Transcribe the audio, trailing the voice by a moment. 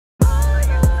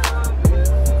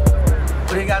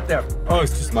What do you got there? Oh,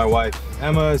 it's just my wife,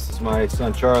 Emma. This is my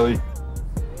son, Charlie.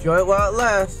 Enjoy it while it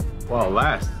lasts. While it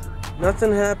lasts.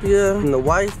 Nothing happier than the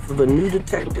wife of a new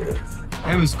detective.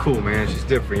 Emma's cool, man. She's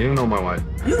different. You don't know my wife.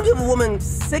 You can give a woman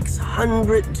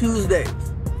 600 Tuesdays.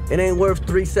 It ain't worth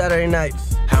 3 Saturday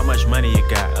nights. How much money you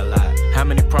got? A lot. How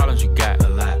many problems you got? A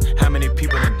lot. How many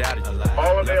people done doubted you? A lot.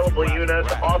 All available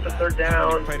units, officer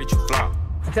down. Pray that you flop.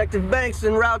 Detective Banks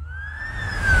en route.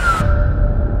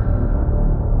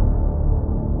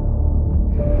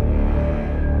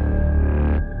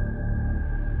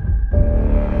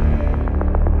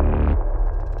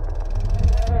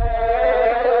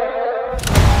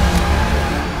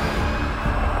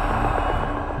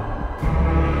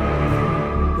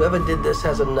 Whoever did this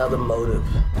has another motive.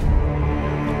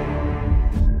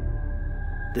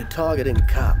 They're targeting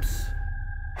cops.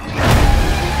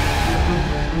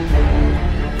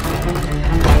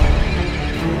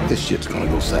 This shit's gonna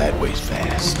go sideways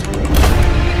fast.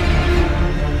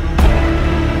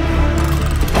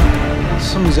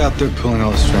 Someone's out there pulling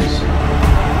all the strings.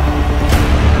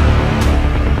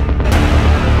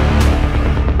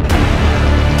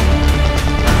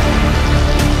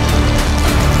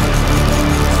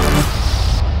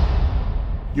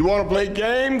 You wanna play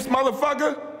games,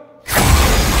 motherfucker?